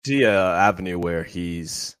see an avenue where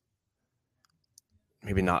he's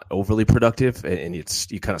maybe not overly productive, and you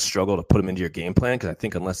kind of struggle to put him into your game plan? Because I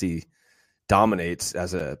think unless he dominates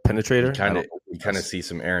as a penetrator, you kind of see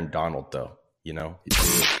some Aaron Donald though.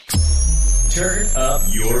 Turn up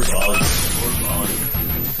your volume.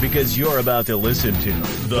 Because you're about to listen to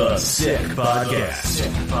The Sick Podcast.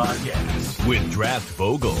 With Draft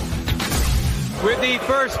Vogel. With the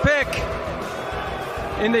first pick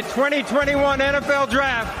in the 2021 NFL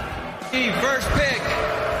Draft. The first pick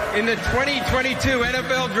in the 2022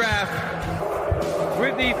 NFL Draft.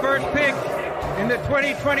 With the first pick in the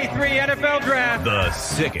 2023 NFL Draft. The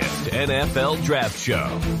sickest NFL Draft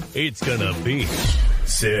show. It's gonna be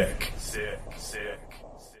sick.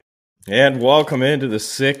 And welcome into the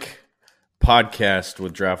Sick Podcast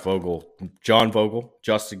with Draft Vogel. John Vogel,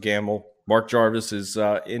 Justin Gamble, Mark Jarvis is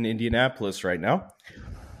in Indianapolis right now.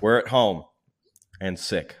 We're at home and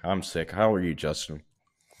sick. I'm sick. How are you, Justin?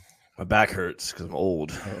 My back hurts because I'm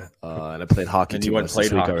old, and I played hockey and too much this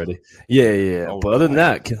week hockey already. Yeah. Oh, but other than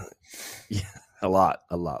that, a lot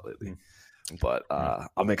lately. But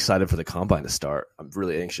I'm excited for the combine to start. I'm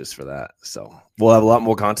really anxious for that. So we'll have a lot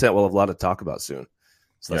more content. We'll have a lot to talk about soon.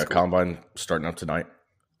 So cool. Combine starting up tonight,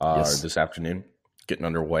 this afternoon, getting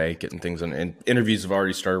underway, getting things in. And interviews have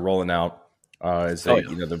already started rolling out.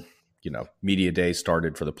 The media day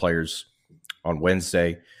started for the players on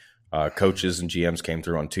Wednesday. Coaches and GMs came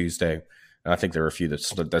through on Tuesday, and I think there were a few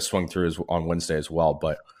that swung through on Wednesday as well.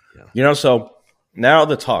 But so now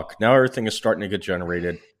everything is starting to get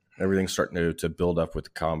generated. Everything's starting to build up with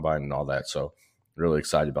the combine and all that. So really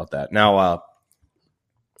excited about that. Now,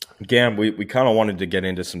 Gam, we kind of wanted to get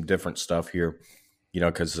into some different stuff here,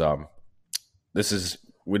 because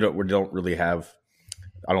we don't really have,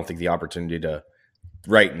 I don't think, the opportunity to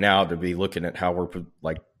right now to be looking at how we're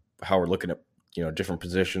looking at different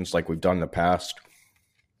positions like we've done in the past.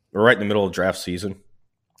 We're right in the middle of draft season,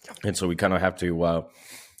 and so we kind of have to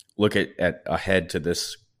look at ahead to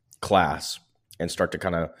this class and start to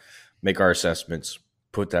kind of make our assessments,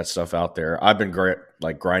 put that stuff out there. I've been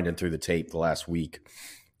grinding through the tape the last week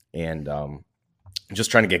and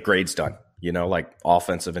just trying to get grades done, like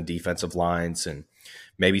offensive and defensive lines and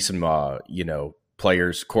maybe some,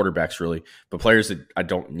 players, quarterbacks really, but players that I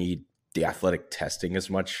don't need the athletic testing as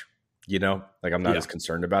much, I'm not as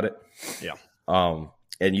concerned about it. Yeah.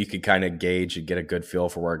 And you can kind of gauge and get a good feel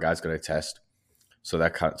for where a guy's going to test. So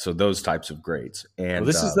those types of grades. And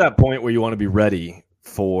this is that point where you want to be ready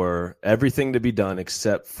for everything to be done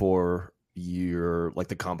except for your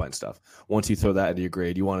the combine stuff. Once you throw that into your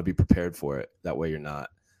grade, you want to be prepared for it. That way you're not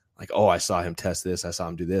like, oh, I saw him test this, I saw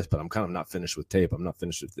him do this, but I'm kind of not finished with tape. I'm not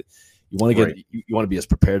finished with it. You want to get you want to be as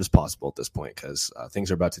prepared as possible at this point because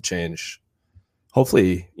things are about to change.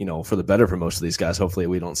 Hopefully, for the better for most of these guys. Hopefully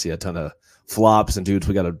we don't see a ton of flops and dudes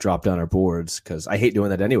we got to drop down our boards because I hate doing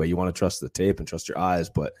that anyway. You want to trust the tape and trust your eyes,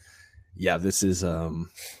 but yeah, this is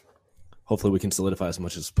hopefully we can solidify as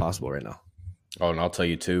much as possible right now. Oh, and I'll tell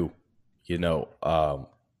you too, when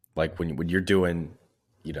you're doing,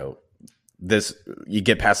 this, you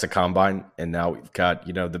get past the combine and now we've got,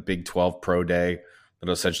 the Big 12 Pro Day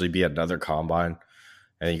that'll essentially be another combine,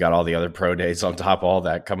 and you got all the other pro days on top of all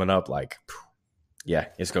that coming up.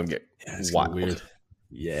 It's going to get wild. Weird.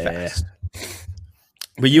 Yeah. Fast.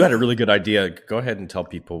 But you had a really good idea. Go ahead and tell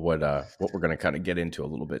people what we're going to kind of get into a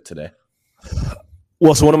little bit today.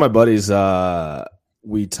 Well, so one of my buddies,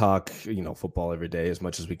 we talk, football every day as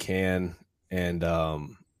much as we can, and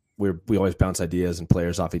we always bounce ideas and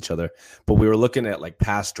players off each other. But we were looking at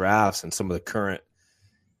past drafts and some of the current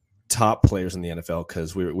top players in the NFL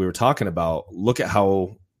because we were talking about look at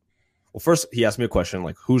how. Well, first he asked me a question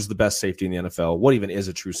who's the best safety in the NFL? What even is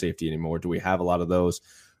a true safety anymore? Do we have a lot of those?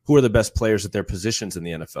 Who are the best players at their positions in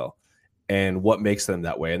the NFL? And what makes them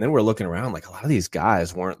that way? And then we're looking around a lot of these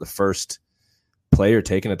guys weren't the first player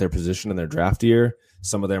taken at their position in their draft year.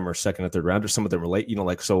 Some of them are second or third round, or some of them are late,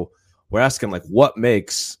 so we're asking what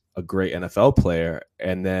makes a great NFL player?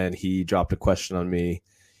 And then he dropped a question on me.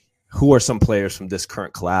 Who are some players from this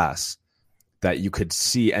current class that you could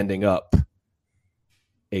see ending up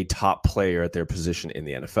a top player at their position in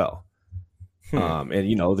the NFL? And,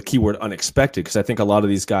 the keyword unexpected, because I think a lot of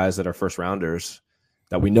these guys that are first rounders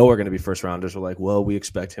that we know are going to be first rounders are well, we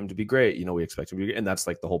expect him to be great. We expect him to be great. And that's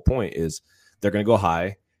the whole point is they're going to go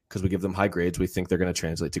high because we give them high grades. We think they're going to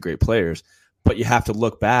translate to great players. But you have to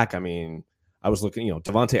look back. I mean, I was looking,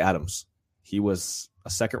 Devontae Adams, he was a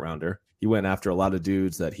second rounder. He went after a lot of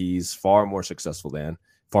dudes that he's far more successful than,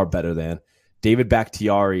 far better than. David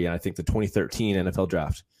Bakhtiari, and I think the 2013 NFL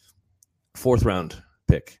draft, fourth round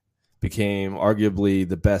pick, became arguably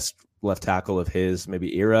the best left tackle of his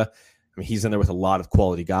maybe era. mean, he's in there with a lot of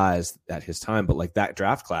quality guys at his time, but like that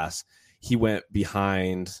draft class, he went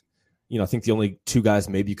behind, I think the only two guys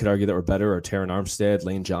maybe you could argue that were better are Taron Armstead,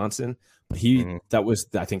 Lane Johnson. But that was,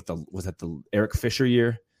 I think, was that the Eric Fisher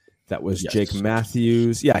year? That was Jake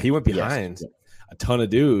Matthews. Yeah, he went behind a ton of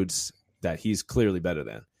dudes that he's clearly better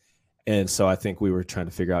than. And so I think we were trying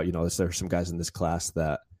to figure out, is there some guys in this class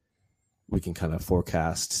that we can kind of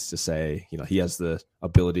forecast to say, he has the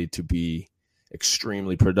ability to be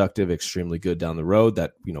extremely productive, extremely good down the road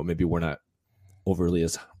that, maybe we're not overly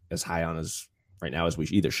as high on as right now as we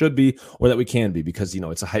either should be or that we can be because,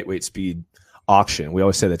 it's a height, weight, speed auction. We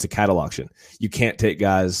always say that's a cattle auction. You can't take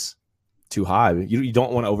guys too high. You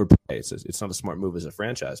don't want to overpay. It's not a smart move as a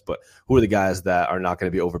franchise, but who are the guys that are not going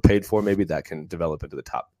to be overpaid for maybe that can develop into the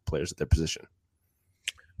top players at their position?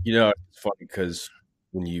 It's funny because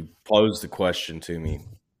when you pose the question to me,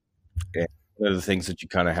 and one of the things that you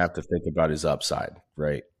kind of have to think about is upside,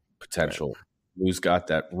 right? Potential. Right. Who's got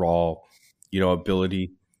that raw,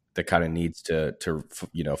 ability that kind of needs to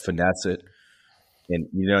finesse it. And,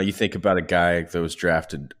 you think about a guy that was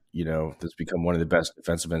drafted, that's become one of the best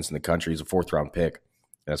defensive ends in the country. He's a 4th-round pick.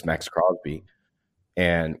 That's Max Crosby.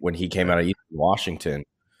 And when he came out of Eastern Washington,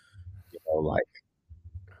 there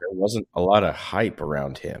wasn't a lot of hype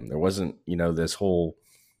around him. There wasn't, this whole,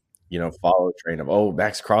 follow train of,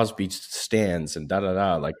 Max Crosby stands and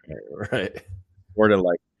da-da-da. Like, right. Sort of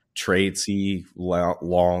like tradesy,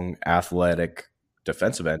 long, athletic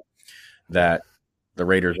defensive end that the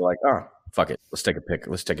Raiders are like, fuck it. Let's take a pick.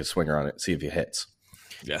 Let's take a swinger on it. See if he hits.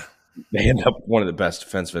 Yeah. They end up one of the best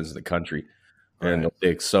defensive ends in the country. Right.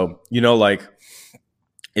 And so, you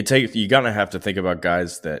gotta have to think about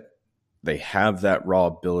guys that they have that raw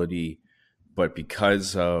ability, but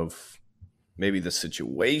because of maybe the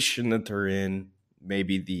situation that they're in,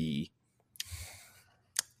 maybe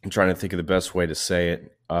I'm trying to think of the best way to say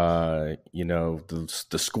it. The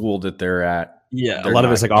school that they're at. Yeah, a lot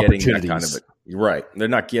of it's like opportunities. Right. They're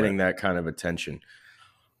not getting that kind of attention.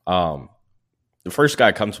 The first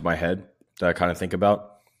guy comes to my head that I kind of think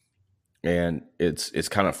about, and it's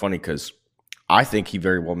kind of funny because I think he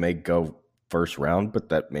very well may go first round, but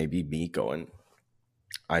that may be me going,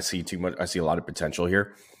 I see too much. I see a lot of potential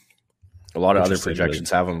here. A lot of other projections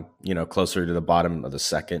have him, closer to the bottom of the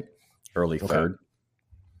second, early third.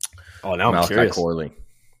 Oh, now I'm curious. Corley.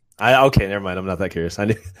 Okay, never mind. I'm not that curious. I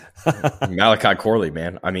knew Malachi Corley,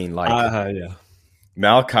 man. I mean, yeah.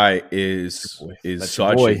 Malachi is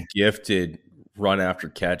such a gifted run after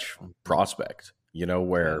catch prospect.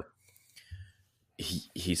 Where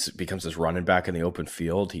he becomes this running back in the open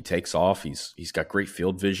field. He takes off. He's got great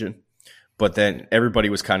field vision. But then everybody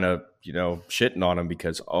was kind of shitting on him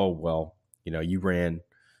because you ran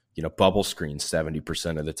bubble screens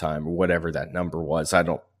 70% of the time or whatever that number was. I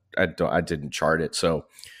didn't chart it. So,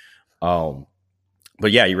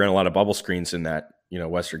 but yeah, he ran a lot of bubble screens in that,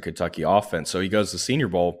 Western Kentucky offense. So he goes to Senior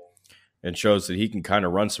Bowl and shows that he can kind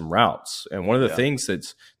of run some routes. And one of the things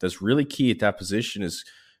that's really key at that position is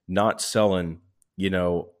not selling,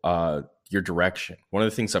 your direction. One of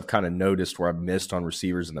the things I've kind of noticed where I've missed on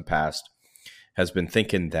receivers in the past has been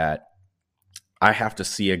thinking that I have to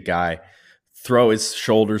see a guy throw his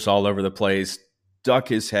shoulders all over the place, duck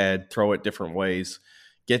his head, throw it different ways,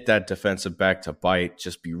 get that defensive back to bite,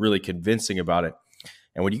 just be really convincing about it.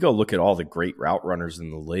 And when you go look at all the great route runners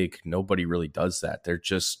in the league, nobody really does that. They're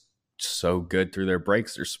just so good through their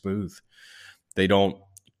breaks. They're smooth. They don't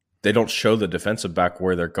show the defensive back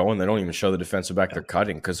where they're going. They don't even show the defensive back they're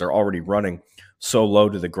cutting because they're already running so low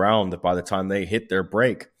to the ground that by the time they hit their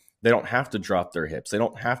break, they don't have to drop their hips. They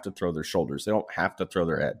don't have to throw their shoulders. They don't have to throw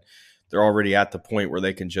their head. They're already at the point where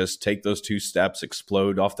they can just take those 2 steps,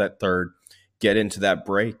 explode off that third, get into that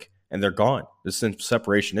break, and they're gone. This is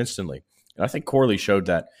separation instantly. And I think Corley showed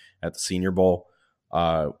that at the Senior Bowl.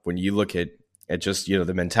 When you look at just,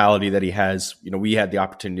 the mentality that he has, we had the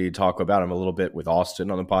opportunity to talk about him a little bit with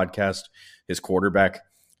Austin on the podcast, his quarterback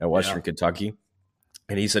at Western Kentucky.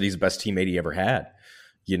 And he said he's the best teammate he ever had.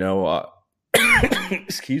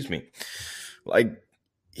 Excuse me. Like,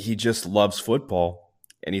 he just loves football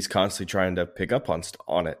and he's constantly trying to pick up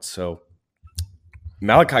on it. So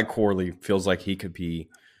Malachi Corley feels like he could be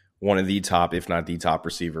one of the top, if not the top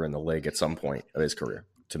receiver in the league at some point of his career,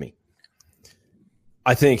 to me.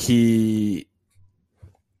 I don't think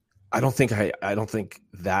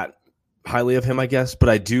that highly of him, I guess, but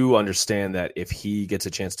I do understand that if he gets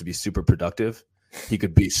a chance to be super productive, he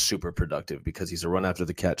could be super productive because he's a run after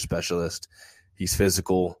the catch specialist. He's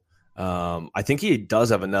physical. I think he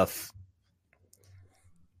does have enough.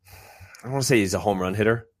 I don't want to say he's a home run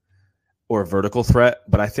hitter or a vertical threat,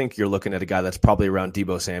 but I think you're looking at a guy that's probably around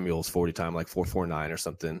Deebo Samuel's 40 time, like 4.49 or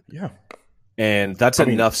something. Yeah. And that's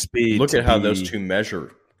enough speed. Look at how those two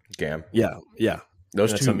measure, Gam. Yeah.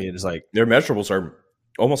 Those two, is like their measurables are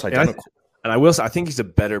almost identical. And I think he's a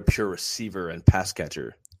better pure receiver and pass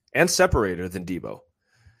catcher and separator than Deebo.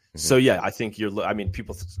 Mm-hmm. So yeah, I think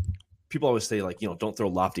people always say like, don't throw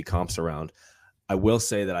lofty comps around. I will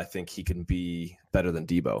say that I think he can be better than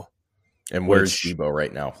Deebo. And where's Deebo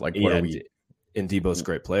right now? Like, what are we? And Deebo's a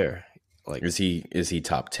great player. Like, is he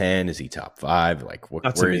top 10? Is he top 5? Like,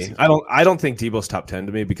 where is he? I don't think Deebo's top 10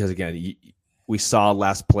 to me because again, we saw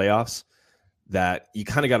last playoffs that you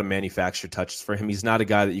kind of got to manufacture touches for him. He's not a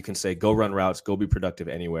guy that you can say go run routes, go be productive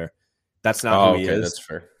anywhere. That's not who he is. That's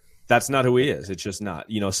fair. That's not who he is. It's just not.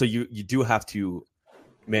 So you do have to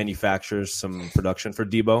manufacture some production for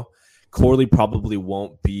Deebo. Corley probably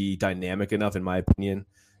won't be dynamic enough, in my opinion,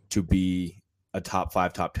 to be a top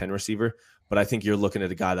 5, top 10 receiver. But I think you're looking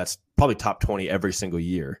at a guy that's probably top 20 every single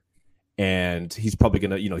year. And he's probably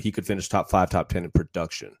going to, he could finish top 5, top 10 in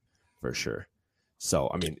production for sure. So,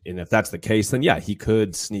 and if that's the case, then yeah, he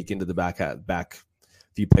could sneak into the back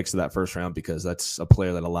few picks of that first round because that's a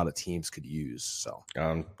player that a lot of teams could use. So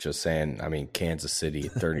I'm just saying, Kansas City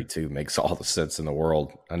at 32 makes all the sense in the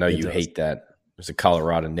world. I know you hate that. There's a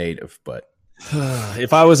Colorado native, but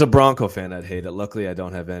if I was a Bronco fan, I'd hate it. Luckily, I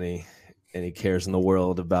don't have any cares in the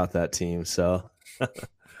world about that team. So,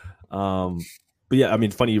 but yeah,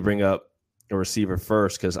 funny you bring up a receiver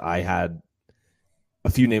first because I had a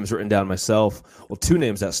few names written down myself. Well, two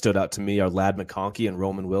names that stood out to me are Ladd McConkey and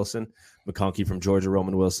Roman Wilson. McConkey from Georgia,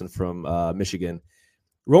 Roman Wilson from Michigan.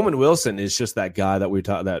 Roman Wilson is just that guy that we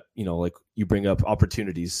talk that, like you bring up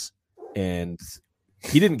opportunities, and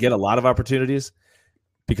he didn't get a lot of opportunities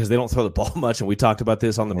because they don't throw the ball much. And we talked about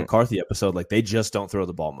this on the McCarthy episode. Like they just don't throw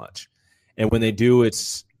the ball much. And when they do,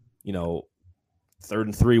 it's, 3rd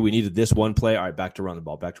and 3, we needed this one play. All right, back to run the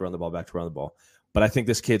ball. But I think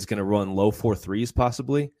this kid's going to run low 4.3s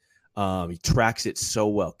possibly. He tracks it so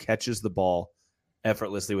well, catches the ball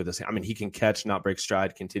effortlessly with his hand. He can catch, not break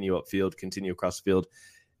stride, continue upfield, continue across the field.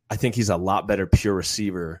 I think he's a lot better pure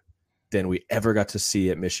receiver than we ever got to see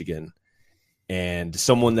at Michigan. And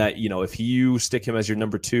someone that, if you stick him as your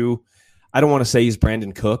number 2, I don't want to say he's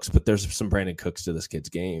Brandon Cooks, but there's some Brandon Cooks to this kid's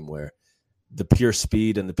game where the pure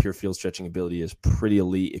speed and the pure field stretching ability is pretty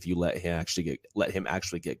elite if you let him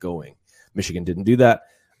actually get going. Michigan didn't do that.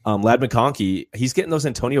 Ladd McConkey, he's getting those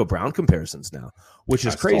Antonio Brown comparisons now, which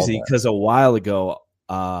is crazy because a while ago,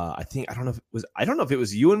 I don't know if it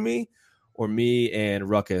was you and me or me and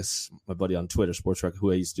Ruckus, my buddy on Twitter, Sports Ruckus,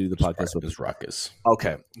 who I used to do the podcast with. It was Ruckus.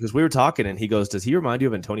 Okay, because we were talking and he goes, "Does he remind you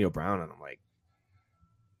of Antonio Brown?" And I'm like,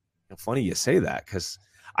 funny you say that because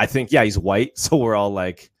I think he's white, so we're all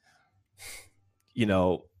like,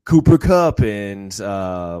 Cooper Kupp and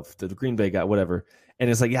the Green Bay guy, whatever. And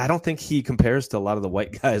it's like, I don't think he compares to a lot of the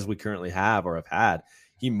white guys we currently have or have had.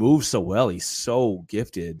 He moves so well. He's so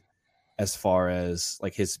gifted as far as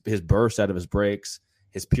like his burst out of his breaks,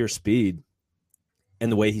 his pure speed,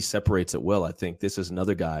 and the way he separates it well. I think this is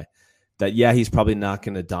another guy that, he's probably not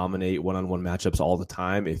going to dominate one-on-one matchups all the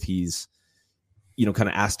time if he's, kind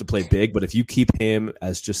of asked to play big. But if you keep him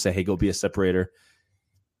as just say, hey, go be a separator,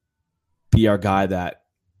 be our guy that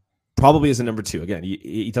probably is a number 2. Again,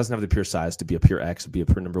 he doesn't have the pure size to be a pure X, be a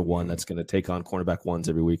pure number 1 that's going to take on cornerback 1s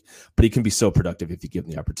every week. But he can be so productive if you give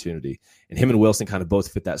him the opportunity. And him and Wilson kind of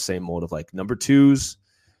both fit that same mold of like number 2s,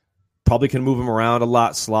 probably can move him around a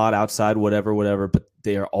lot, slot, outside, whatever. But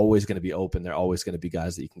they are always going to be open. They're always going to be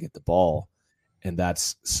guys that you can get the ball. And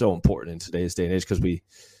that's so important in today's day and age because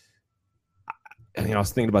I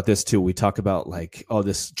was thinking about this too. We talk about like,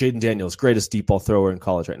 this Jaden Daniels, greatest deep ball thrower in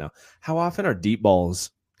college right now. How often are deep balls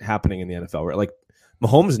happening in the NFL, right? Like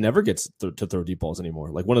Mahomes never gets to throw deep balls anymore.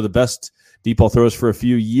 Like one of the best deep ball throws for a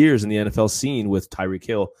few years in the NFL scene with Tyreek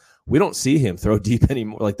Hill. We don't see him throw deep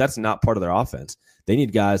anymore. Like that's not part of their offense. They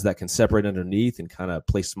need guys that can separate underneath and kind of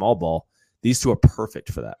play small ball. These two are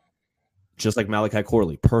perfect for that. Just like Malachi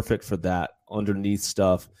Corley, perfect for that underneath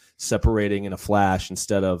stuff, separating in a flash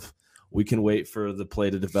instead of we can wait for the play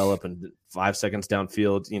to develop and 5 seconds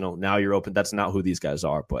downfield, now you're open. That's not who these guys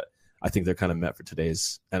are, but I think they're kind of meant for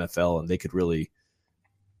today's NFL, and they could really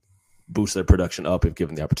boost their production up if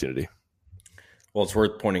given the opportunity. Well, it's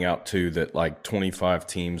worth pointing out, too, that like 25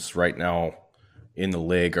 teams right now in the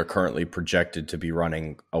league are currently projected to be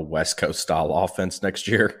running a West Coast-style offense next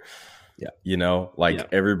year. Yeah.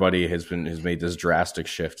 Everybody has made this drastic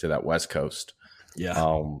shift to that West Coast,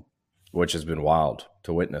 which has been wild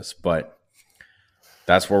to witness. But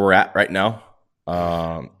that's where we're at right now.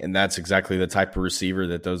 And that's exactly the type of receiver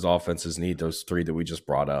that those offenses need, those 3 that we just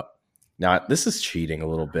brought up. Now, this is cheating a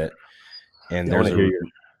little bit. And I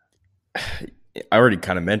already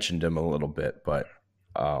kind of mentioned him a little bit, but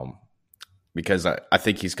because I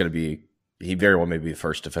think he's going to be, he very well may be the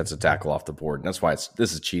first defensive tackle off the board. And that's why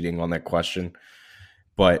this is cheating on that question.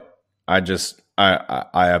 But I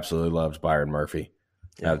absolutely loved Byron Murphy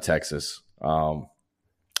out of Texas.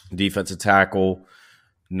 Defensive tackle,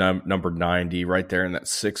 number 90, right there in that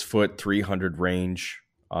 6 foot, 300 range.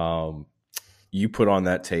 You put on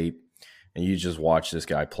that tape and you just watch this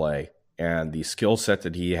guy play. And the skill set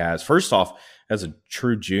that he has, first off, as a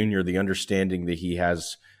true junior, the understanding that he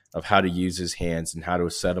has of how to use his hands and how to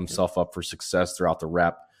set himself up for success throughout the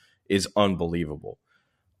rep is unbelievable.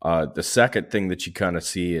 The second thing that you kind of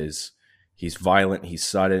see is he's violent, he's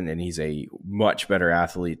sudden, and he's a much better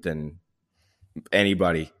athlete than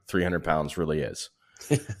anybody 300 pounds really is.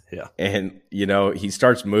 Yeah. And, he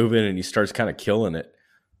starts moving and he starts kind of killing it.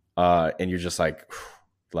 And you're just like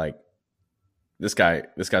this guy's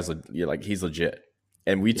he's legit.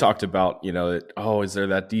 And we talked about, is there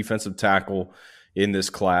that defensive tackle in this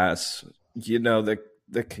class,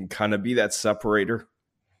 that can kind of be that separator.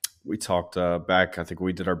 We talked back, I think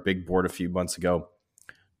we did our big board a few months ago.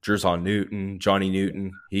 Jerzon Newton, Johnny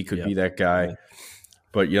Newton, he could be that guy. Yeah.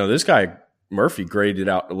 But, this guy, Murphy, graded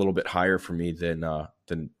out a little bit higher for me than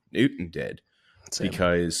Newton did. Same.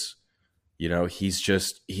 Because,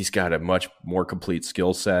 he's got a much more complete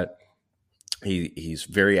skill set. He's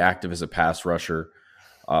very active as a pass rusher.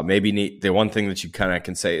 Maybe the one thing that you kind of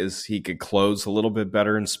can say is he could close a little bit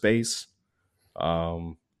better in space.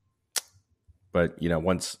 But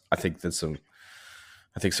once I think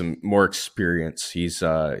some more experience. He's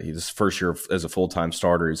his first year as a full-time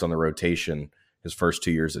starter. He's on the rotation his first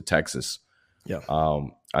 2 years at Texas. Yeah.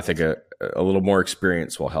 I think a little more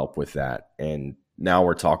experience will help with that. And now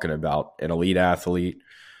we're talking about an elite athlete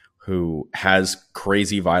who has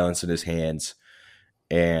crazy violence in his hands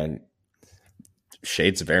and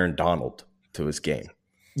shades of Aaron Donald to his game.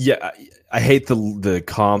 Yeah, I hate the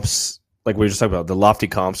comps. Like we were just talking about, the lofty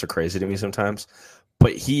comps are crazy to me sometimes.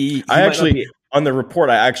 But on the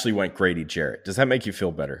report, I actually went Grady Jarrett. Does that make you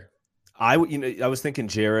feel better? I was thinking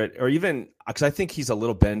Jarrett, or even because I think he's a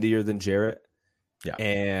little bendier than Jarrett. Yeah,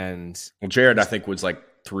 and Jarrett I think was like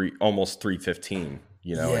almost 315.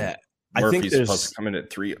 Yeah, I think Murphy's supposed to come in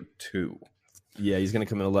at 302. Yeah, he's going to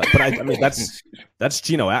come in 11. But I mean, that's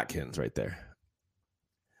Geno Atkins right there.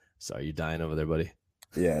 Sorry, you dying over there, buddy?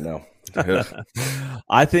 Yeah, I know.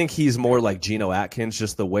 I think he's more like Geno Atkins,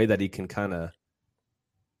 just the way that he can kind of,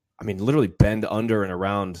 literally bend under and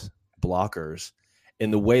around blockers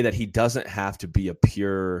in the way that he doesn't have to be a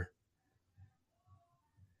pure.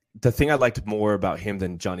 The thing I liked more about him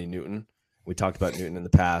than Johnny Newton, we talked about Newton in the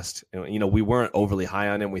past, and, we weren't overly high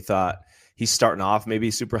on him. We thought he's starting off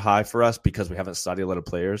maybe super high for us because we haven't studied a lot of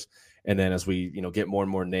players. And then as we, get more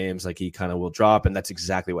and more names, like he kind of will drop. And that's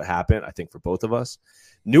exactly what happened, I think, for both of us.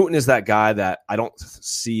 Newton is that guy that I don't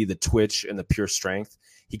see the twitch and the pure strength.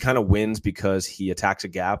 He kind of wins because he attacks a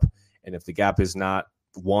gap. And if the gap is not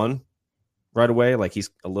won right away, like he's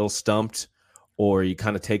a little stumped, or he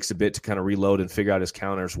kind of takes a bit to kind of reload and figure out his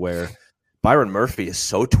counters, where Byron Murphy is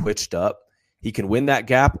so twitched up. He can win that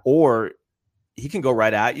gap, or he can go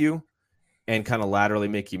right at you and kind of laterally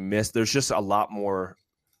make you miss. There's just a lot more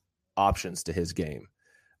options to his game.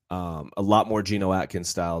 A lot more Geno Atkins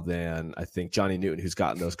style than I think Johnny Newton, who's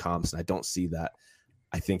gotten those comps, and I don't see that.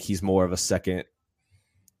 I think he's more of a second.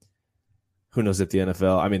 Who knows at the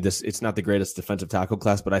NFL? It's not the greatest defensive tackle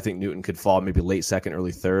class, but I think Newton could fall maybe late second,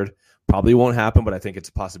 early third. Probably won't happen, but I think it's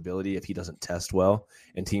a possibility if he doesn't test well,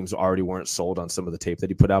 and teams already weren't sold on some of the tape that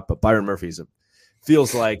he put out. But Byron Murphy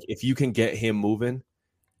feels like if you can get him moving,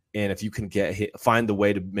 and if you can find the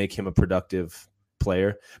way to make him a productive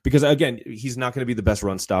player, because again, he's not going to be the best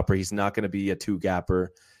run stopper. He's not going to be a two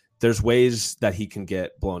gapper. There's ways that he can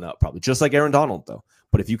get blown up, probably just like Aaron Donald, though.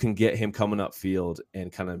 But if you can get him coming up field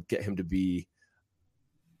and kind of get him to be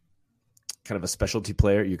kind of a specialty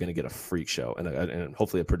player, you're going to get a freak show and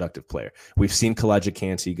hopefully a productive player. We've seen Kalijah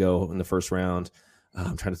Cansey go in the first round.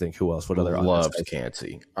 I'm trying to think who else. What other? Loved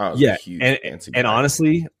Cansey. Yeah, and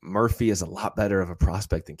honestly, Murphy is a lot better of a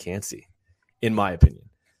prospect than Cansey, in my opinion.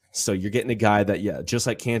 So you're getting a guy that, just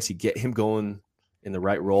like Cansey, get him going in the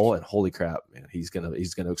right role, and holy crap, man, he's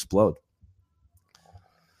gonna explode.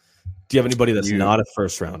 Do you have anybody that's not a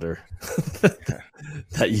first rounder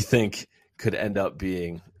that you think could end up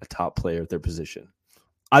being a top player at their position?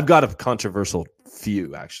 I've got a controversial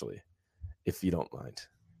few, actually, if you don't mind.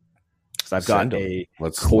 So I've got a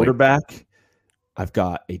quarterback, I've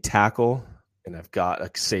got a tackle, and I've got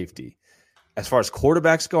a safety. As far as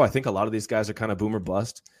quarterbacks go, I think a lot of these guys are kind of boom or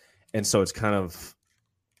bust. And so it's kind of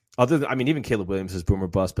Even Caleb Williams is boomer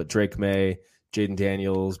bust, but Drake May, Jaden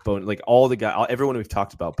Daniels, Bone, like all the guys, everyone we've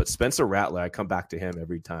talked about, but Spencer Rattler, I come back to him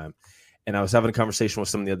every time. And I was having a conversation with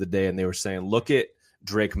someone the other day, and they were saying, look at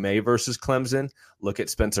Drake May versus Clemson, look at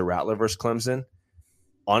Spencer Rattler versus Clemson.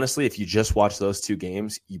 Honestly, if you just watch those two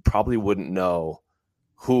games, you probably wouldn't know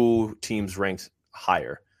who teams ranked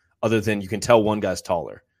higher, other than you can tell one guy's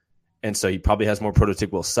taller. And so he probably has more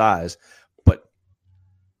prototypical size. But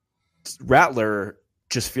Rattler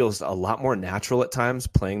just feels a lot more natural at times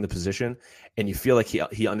playing the position, and you feel like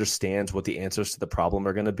he understands what the answers to the problem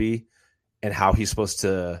are going to be and how he's supposed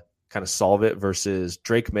to kind of solve it, versus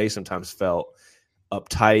Drake May sometimes felt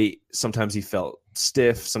uptight. Sometimes he felt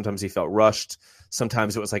stiff. Sometimes he felt rushed.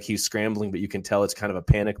 Sometimes it was like he's scrambling, but you can tell it's kind of a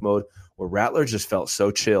panic mode, where Rattler just felt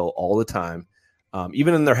so chill all the time.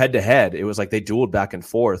 Even in their head-to-head, it was like they dueled back and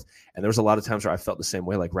forth. And there was a lot of times where I felt the same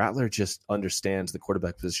way. Like Rattler just understands the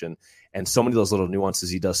quarterback position and so many of those little nuances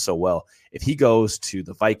he does so well. If he goes to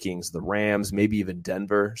the Vikings, the Rams, maybe even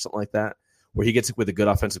Denver, something like that, where he gets with a good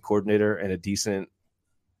offensive coordinator and a decent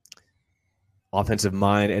offensive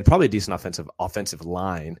mind and probably a decent offensive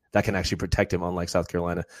line that can actually protect him, unlike South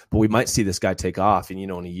Carolina. But we might see this guy take off. And, in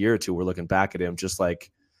a year or two, we're looking back at him just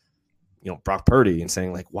like, Brock Purdy, and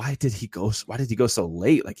saying like, why did he go so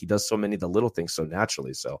late? Like he does so many of the little things so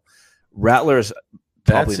naturally. So Rattler's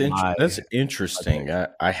that's interesting.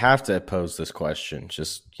 I have to pose this question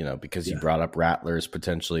just, because you brought up Rattler's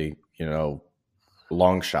potentially,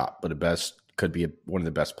 long shot, but could be one of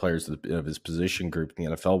the best players of his position group in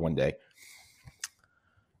the NFL one day.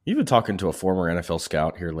 You've been talking to a former NFL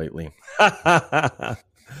scout here lately.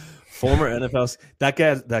 Former NFL, that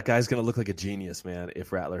guy's going to look like a genius, man,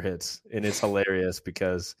 if Rattler hits. And it's hilarious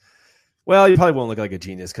because, well, he probably won't look like a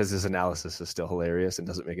genius because his analysis is still hilarious and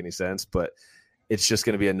doesn't make any sense. But it's just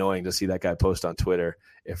going to be annoying to see that guy post on Twitter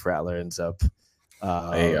if Rattler ends up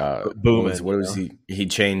booming. What was he? He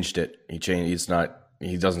changed it. He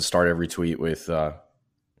doesn't start every tweet with former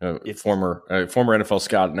NFL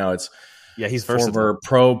scout. Now it's he's former versatile.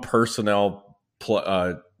 Pro personnel.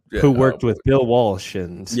 Who worked with Bill Walsh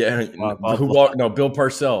and Bill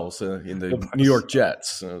Parcells in the New York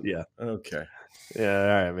Jets. Okay. Yeah. All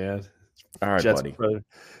right, man. All right, Jets buddy.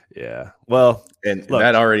 Yeah. Well, and look,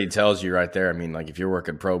 that already tells you right there. I mean, like if you're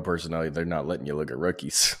working pro personnel, they're not letting you look at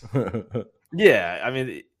rookies. Yeah. I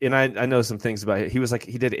mean, and I know some things about it. He was like,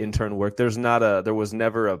 he did intern work. There was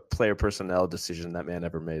never a player personnel decision that man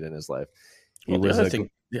ever made in his life. The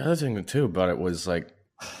other thing too about it was like,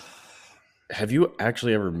 have you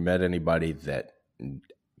actually ever met anybody that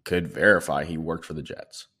could verify he worked for the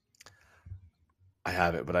Jets? I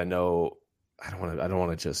haven't, but I know I don't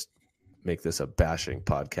want to just make this a bashing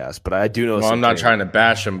podcast, but I do know. Well, I'm not trying to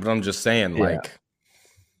bash him, but I'm just saying,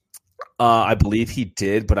 I believe he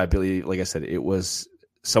did, but I believe, like I said, it was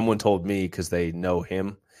someone told me because they know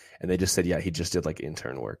him, and they just said, yeah, he just did like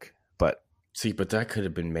intern work. But but that could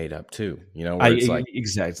have been made up too,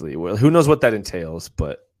 exactly. Well, who knows what that entails?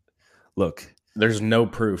 But look, there's no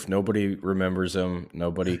proof. Nobody remembers him.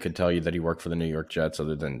 Nobody could tell you that he worked for the New York Jets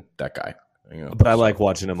other than that guy. But I like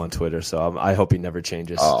watching him on Twitter, so I hope he never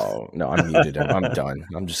changes. Oh, no, I muted him. I'm done.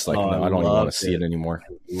 I'm just like, no, I don't even want to see it anymore.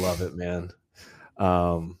 Love it, man.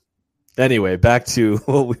 Anyway, back to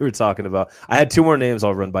what we were talking about. I had two more names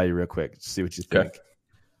I'll run by you real quick. See what you think. Okay.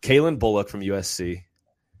 Kalen Bullock from USC.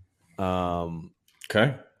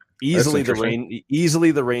 Okay. Easily the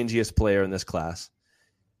rangiest player in this class.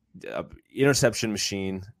 Interception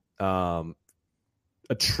machine. A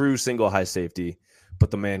true single high safety,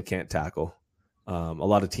 but the man can't tackle. A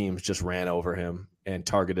lot of teams just ran over him and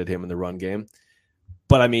targeted him in the run game.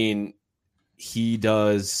 But I mean, he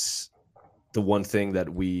does the one thing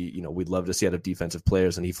that we'd love to see out of defensive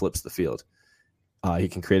players, and he flips the field. He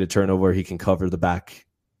can create a turnover. He can cover the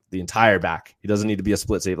entire back. He doesn't need to be a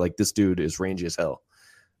split safety. Like, this dude is rangy as hell.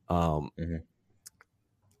 I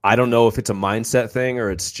don't know if it's a mindset thing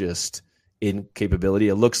or it's just incapability.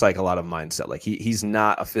 It looks like a lot of mindset. Like he's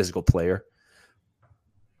not a physical player.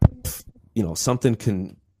 Something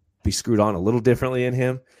can be screwed on a little differently in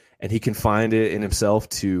him, and he can find it in himself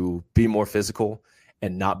to be more physical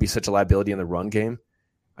and not be such a liability in the run game.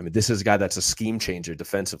 I mean, this is a guy that's a scheme changer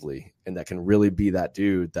defensively, and that can really be that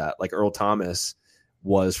dude that, like Earl Thomas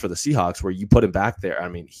was for the Seahawks, where you put him back there. I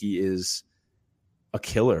mean, he is a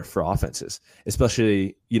killer for offenses,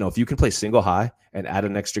 especially, if you can play single high and add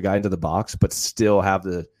an extra guy into the box, but still have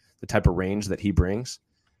the type of range that he brings.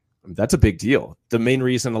 I mean, that's a big deal. The main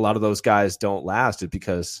reason a lot of those guys don't last is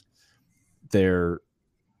because they're,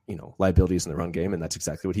 liabilities in the run game, and that's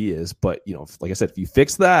exactly what he is. But, like I said, if you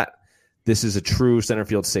fix that, this is a true center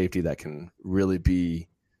field safety that can really be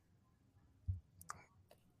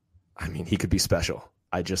I mean, he could be special.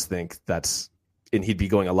 I just think and he'd be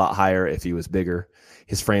going a lot higher if he was bigger.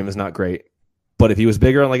 His frame is not great, but if he was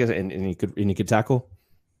bigger, like I said, and he could tackle,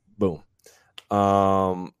 boom.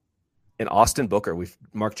 And Austin Booker,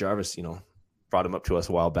 Mark Jarvis, brought him up to us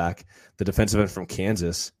a while back. The defensive end from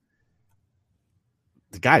Kansas.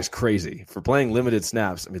 The guy's crazy for playing limited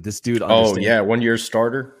snaps. I mean, this dude. Oh yeah, 1 year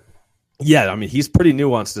starter. Yeah, I mean, he's pretty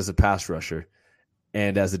nuanced as a pass rusher,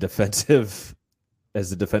 and as a defensive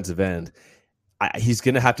end. He's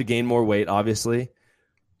going to have to gain more weight, obviously.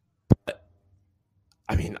 But,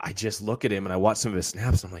 I mean, I just look at him and I watch some of his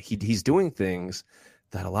snaps. And I'm like, he's doing things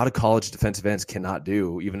that a lot of college defensive ends cannot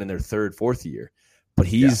do, even in their third, fourth year. But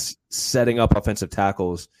he's setting up offensive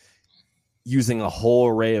tackles using a whole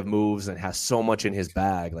array of moves and has so much in his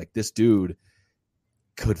bag. Like, this dude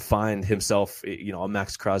could find himself, a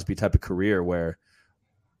Max Crosby type of career where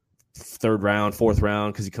third round, fourth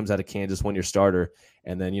round, because he comes out of Kansas, 1 year starter.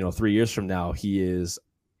 And then, 3 years from now, he is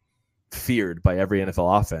feared by every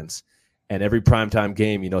NFL offense. And every primetime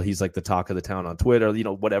game, he's like the talk of the town on Twitter,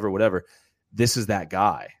 whatever. This is that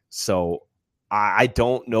guy. So I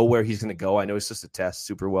don't know where he's going to go. I know he's supposed to test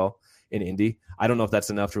super well in Indy. I don't know if that's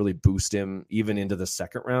enough to really boost him even into the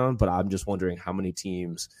second round, but I'm just wondering how many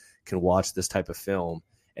teams can watch this type of film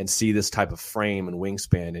and see this type of frame and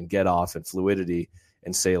wingspan and get off and fluidity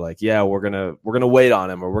and say, like, yeah, we're gonna wait on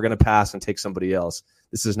him, or we're gonna pass and take somebody else.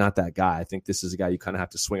 This is not that guy. I think this is a guy you kind of have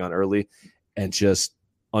to swing on early and just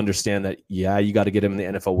understand that, yeah, you got to get him in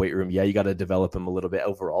the NFL weight room. Yeah, you got to develop him a little bit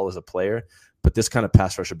overall as a player, but this kind of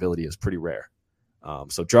pass rush ability is pretty rare.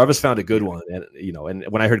 So Jarvis found a good one, and and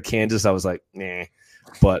when I heard Kansas, I was like, nah.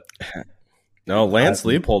 But no, Lance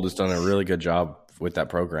Leopold has done a really good job with that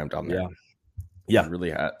program down there. Yeah, he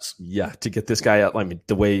really has. Yeah, to get this guy out. I mean,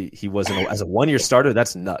 the way he was as a 1 year starter,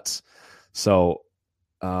 that's nuts. So,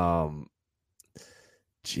 him.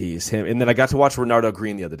 And then I got to watch Renardo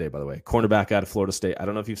Green the other day, by the way, cornerback out of Florida State. I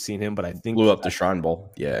don't know if you've seen him, but I think blew up the Shrine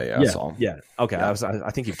Bowl. Yeah, I saw him. Yeah, okay. Yeah.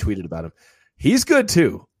 I think you've tweeted about him. He's good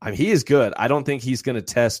too. I mean, he is good. I don't think he's going to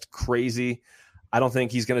test crazy. I don't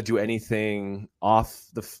think he's going to do anything off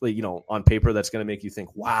the on paper that's going to make you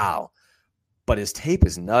think, wow. But his tape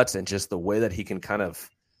is nuts, and just the way that he can kind of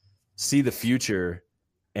see the future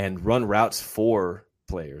and run routes for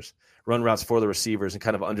players, run routes for the receivers, and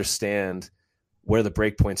kind of understand where the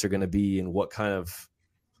break points are going to be and what kind of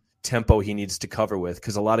tempo he needs to cover with.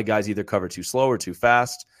 Because a lot of guys either cover too slow or too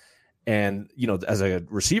fast. And, as a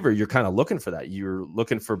receiver, you're kind of looking for that. You're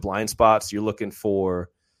looking for blind spots. You're looking for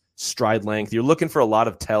stride length. You're looking for a lot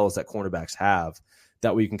of tells that cornerbacks have.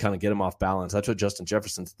 That way you can kind of get them off balance. That's what Justin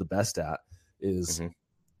Jefferson's the best at, is,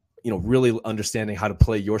 really understanding how to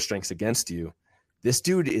play your strengths against you. This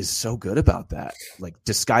dude is so good about that, like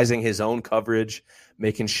disguising his own coverage,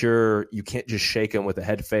 making sure you can't just shake him with a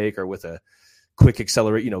head fake or with a quick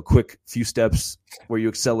accelerate, quick few steps where you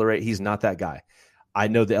accelerate. He's not that guy. I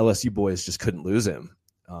know the LSU boys just couldn't lose him.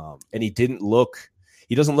 And he doesn't look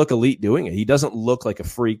elite doing it. He doesn't look like a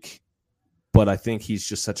freak, but I think he's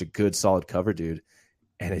just such a good, solid cover dude.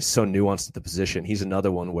 And he's so nuanced at the position. He's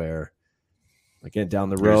another one where, again, down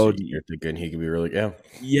the road, you're thinking he could be really,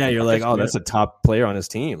 you're like, oh, that's a top player on his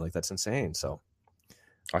team. Like, that's insane. So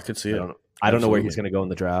I could see it. I don't know where he's going to go in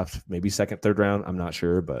the draft. Maybe second, third round. I'm not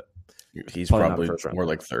sure, but he's probably more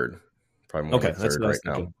like third. Probably more like third right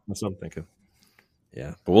now. That's what I'm thinking.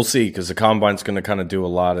 Yeah, but we'll see, because the combine's going to kind of do a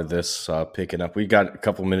lot of this picking up. We got a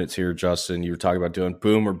couple minutes here, Justin. You were talking about doing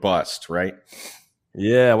boom or bust, right?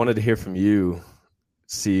 Yeah, I wanted to hear from you,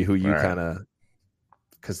 see who you kind of,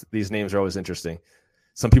 because these names are always interesting.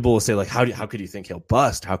 Some people will say, like, how could you think he'll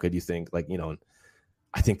bust? How could you think, like, and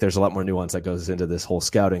I think there's a lot more nuance that goes into this whole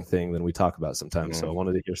scouting thing than we talk about sometimes. So I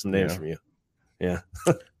wanted to hear some names from you. Yeah.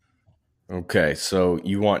 Okay, so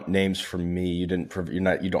you want names from me? You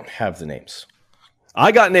don't have the names.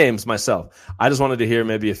 I got names myself. I just wanted to hear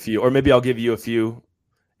maybe a few, or maybe I'll give you a few,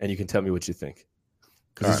 and you can tell me what you think.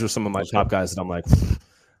 Because these are some of my top guys that I'm like,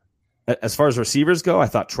 as far as receivers go, I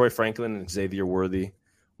thought Troy Franklin and Xavier Worthy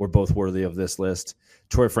were both worthy of this list.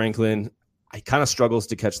 Troy Franklin, he kind of struggles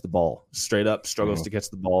to catch the ball. Straight up struggles to catch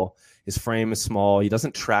the ball. His frame is small. He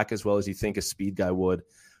doesn't track as well as you think a speed guy would.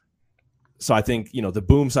 So I think, the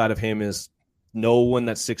boom side of him is no one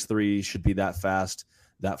that's 6'3" should be that fast,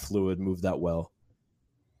 that fluid, move that well.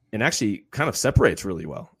 And actually kind of separates really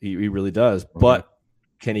well. He really does. But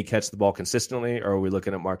can he catch the ball consistently, or are we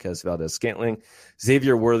looking at Marquez Valdez-Scantling?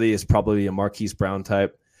 Xavier Worthy is probably a Marquise Brown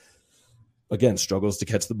type. Again, struggles to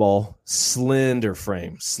catch the ball. Slender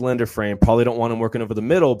frame. Probably don't want him working over the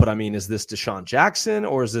middle, but I mean, is this Deshaun Jackson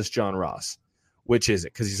or is this John Ross? Which is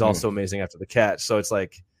it? Because he's also amazing after the catch. So it's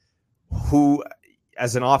like,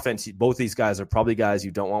 as an offense, both these guys are probably guys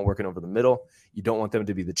you don't want working over the middle. You don't want them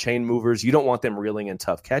to be the chain movers. You don't want them reeling in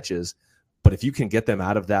tough catches. But if you can get them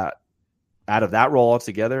out of that role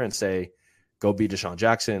altogether and say, go be Deshaun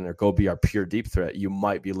Jackson or go be our pure deep threat, you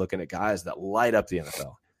might be looking at guys that light up the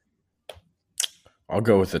NFL. I'll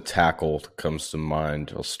go with the tackle that comes to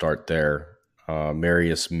mind. I'll start there.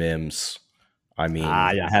 Marius Mims. I mean,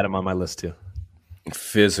 I had him on my list too.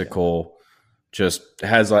 Physical, just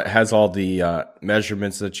has all the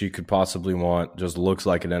measurements that you could possibly want. Just looks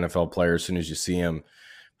like an NFL player as soon as you see him.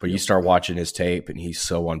 But you start watching his tape, and he's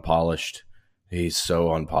so unpolished. He's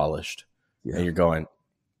so unpolished, and you're going,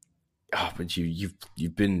 oh, but you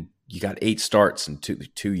got 8 starts in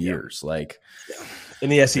two years, like in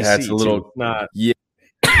the SEC. That's a little too. Not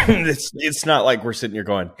it's not like we're sitting here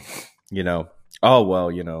going, oh, well,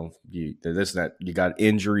 you this and that. You got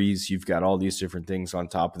injuries. You've got all these different things on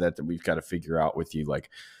top of that we've got to figure out with you. Like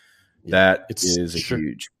that is a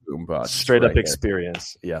huge boom bust. Straight up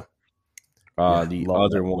experience. Yeah. The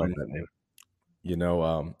other one,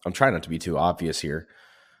 I'm trying not to be too obvious here,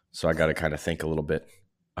 so I got to kind of think a little bit.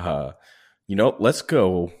 Let's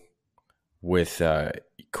go with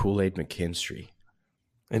Kool-Aid McKinstry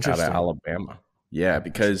out of Alabama. Yeah,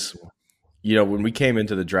 because, when we came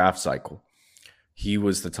into the draft cycle, he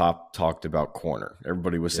was the top talked about corner.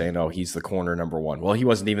 Everybody was saying, oh, he's the corner number 1. Well, he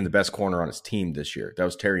wasn't even the best corner on his team this year. That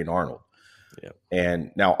was Terry and Arnold. Yeah.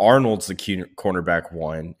 And now Arnold's the cornerback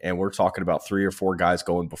 1, and we're talking about 3 or 4 guys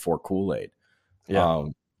going before Kool-Aid. Yeah.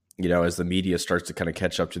 As the media starts to kind of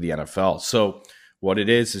catch up to the NFL. So what it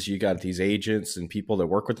is you got these agents and people that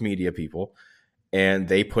work with media people, and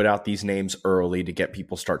they put out these names early to get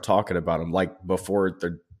people start talking about them, like before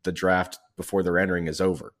the draft, before their entering is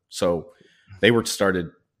over. So they started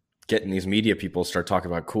getting these media people start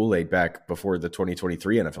talking about Kool-Aid back before the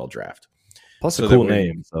 2023 NFL draft. Plus a cool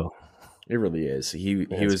name. So it really is. He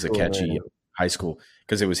was cool, a catchy name. High school,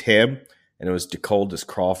 because it was him and it was DeColdis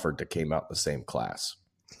Crawford that came out in the same class.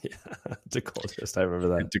 Yeah, DeColdis, I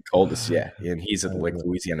remember that. DeColdis, yeah, and he's at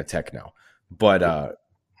Louisiana Tech now. But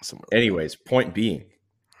anyways, point being,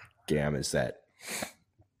 Gam, is that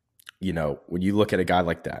when you look at a guy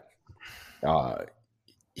like that,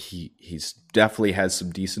 he's definitely has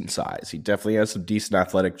some decent size. He definitely has some decent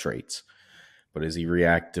athletic traits. But is he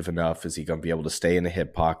reactive enough? Is he going to be able to stay in the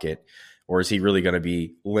hip pocket? Or is he really going to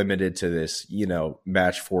be limited to this,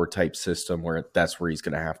 match 4 type system where that's where he's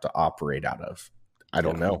going to have to operate out of? I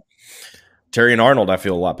don't know. Terry and Arnold, I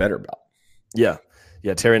feel a lot better about. Yeah.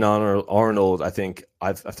 Yeah, Terry and Arnold, I think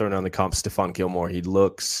I've thrown down the comp Stephon Gilmore. He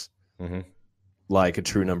looks like a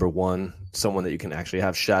true number 1, someone that you can actually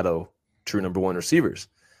have shadow true number 1 receivers.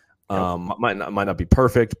 Might not be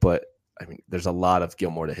perfect, but I mean, there's a lot of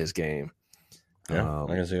Gilmore to his game. Yeah,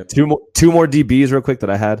 I can see it. Two more DBs real quick that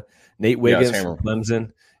I had. Nate Wiggins from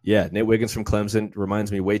Clemson. Yeah, Nate Wiggins from Clemson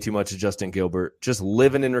reminds me way too much of Justin Gilbert. Just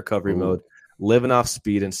living in recovery mode, living off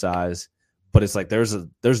speed and size. But it's like there's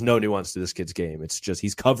no nuance to this kid's game. It's just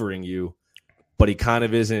he's covering you, but he kind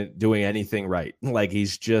of isn't doing anything right. Like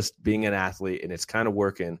he's just being an athlete, and it's kind of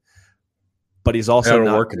working. But he's also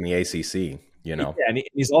not working in the ACC. Yeah, and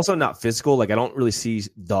he's also not physical. Like I don't really see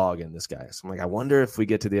dog in this guy. So I'm like, I wonder if we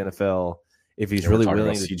get to the NFL, if he's really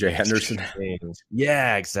willing to CJ Henderson.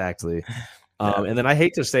 Yeah, exactly. And then I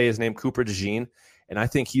hate to say his name, Cooper DeJean, and I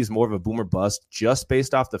think he's more of a boomer bust just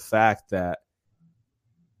based off the fact that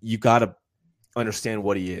you got to understand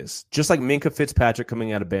what he is. Just like Minkah Fitzpatrick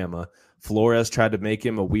coming out of Bama, Flores tried to make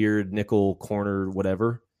him a weird nickel corner,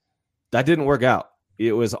 whatever. That didn't work out.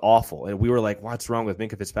 It was awful. And we were like, what's wrong with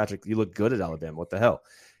Minkah Fitzpatrick? You look good at Alabama. What the hell?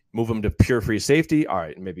 Move him to pure free safety. All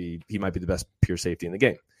right, maybe he might be the best pure safety in the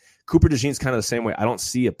game. Cooper DeJean's kind of the same way. I don't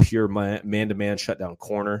see a pure man-to-man shutdown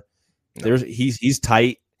corner. No. He's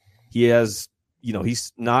tight. He has,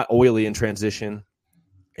 he's not oily in transition.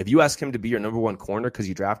 If you ask him to be your number 1 corner because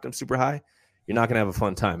you draft him super high, you're not going to have a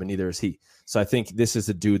fun time, and neither is he. So I think this is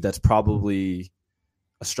a dude that's probably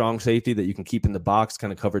a strong safety that you can keep in the box,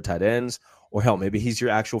 kind of cover tight ends, or hell, maybe he's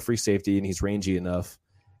your actual free safety and he's rangy enough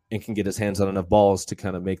and can get his hands on enough balls to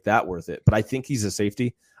kind of make that worth it. But I think he's a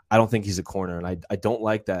safety. I don't think he's a corner, and I don't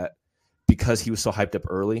like that because he was so hyped up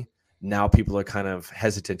early. Now people are kind of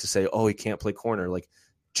hesitant to say, oh, he can't play corner. Like,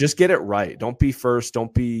 just get it right. Don't be first.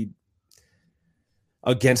 Don't be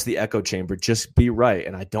against the echo chamber. Just be right.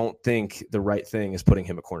 And I don't think the right thing is putting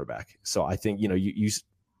him at cornerback. So I think,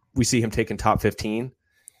 we see him taking top 15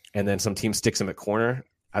 and then some team sticks him at corner.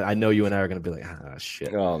 I know you and I are going to be like,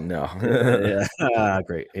 shit. Oh no. Yeah.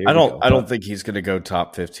 Great. I don't think he's going to go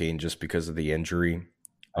top 15 just because of the injury.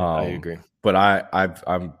 I agree. But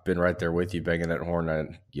I've been right there with you banging that horn.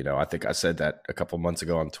 And, I think I said that a couple months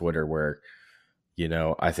ago on Twitter where,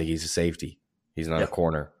 I think he's a safety. He's not a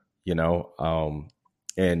corner,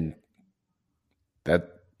 and that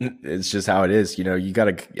it's just how it is. You got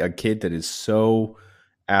a kid that is so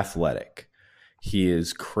athletic. He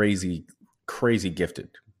is crazy gifted.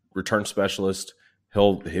 Return specialist.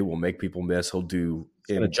 He will make people miss. He'll do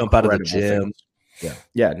jump out of the gym. Things.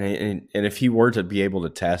 Yeah. And if he were to be able to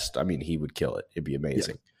test, I mean, he would kill it. It'd be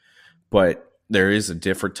amazing. Yeah. But there is a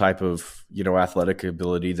different type of, athletic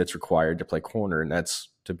ability that's required to play corner, and that's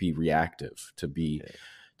to be reactive,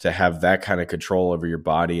 to have that kind of control over your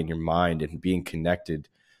body and your mind and being connected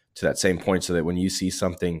to that same point, so that when you see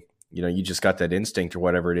something, you just got that instinct or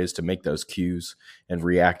whatever it is to make those cues and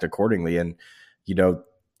react accordingly. And,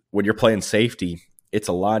 when you're playing safety, it's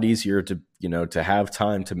a lot easier to, to have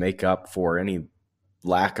time to make up for any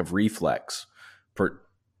lack of reflex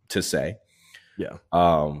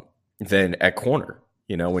than at corner,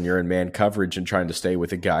 when you're in man coverage and trying to stay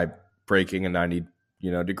with a guy breaking a 90,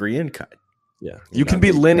 degree in cut. Yeah. You can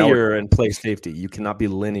be linear and play safety. You cannot be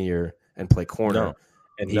linear and play corner. No.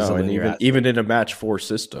 And he's even in a match 4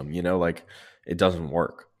 system, it doesn't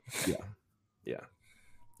work. Yeah. Yeah.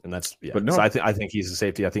 And that's, but no, so I think he's a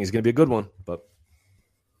safety. I think he's going to be a good one, but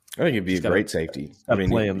I think it'd be a great safety.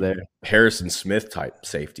 Play him there. Harrison Smith type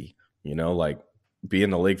safety, be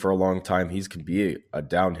in the league for a long time. He's can be a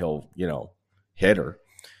downhill, hitter.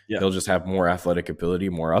 Yeah. He'll just have more athletic ability,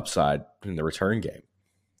 more upside in the return game.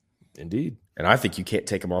 Indeed. And I think you can't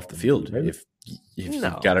take him off the field. If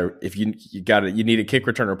you need a kick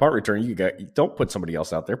return or punt return, you don't put somebody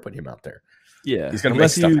else out there, put him out there. Yeah. He's going to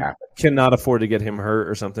make stuff happen. Cannot afford to get him hurt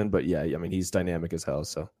or something, but yeah, I mean, he's dynamic as hell.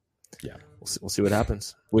 So yeah, we'll see what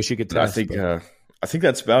happens. Wish you could test. I think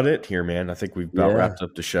that's about it here, man. I think we've about wrapped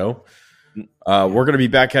up the show. We're going to be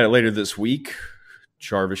back at it later this week.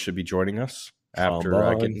 Jarvis should be joining us after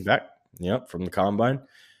getting back. Yep, from the combine.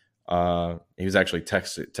 He was actually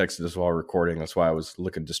texted us while recording. That's why I was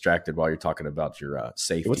looking distracted while you're talking about your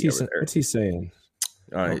safety. What's he saying?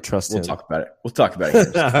 All right, trust him. We'll talk about it. We'll talk about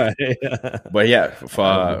it. Right. But yeah,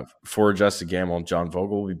 for Justin Gamble and John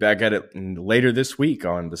Vogel, we'll be back at it later this week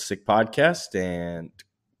on the Sick Podcast. And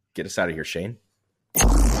get us out of here, Shane.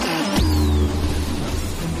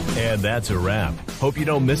 And that's a wrap. Hope you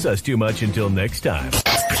don't miss us too much until next time.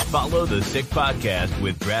 Follow the Sick Podcast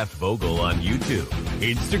with Draft Vogel on YouTube,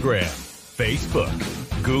 Instagram,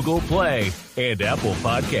 Facebook, Google Play, and Apple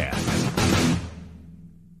Podcasts.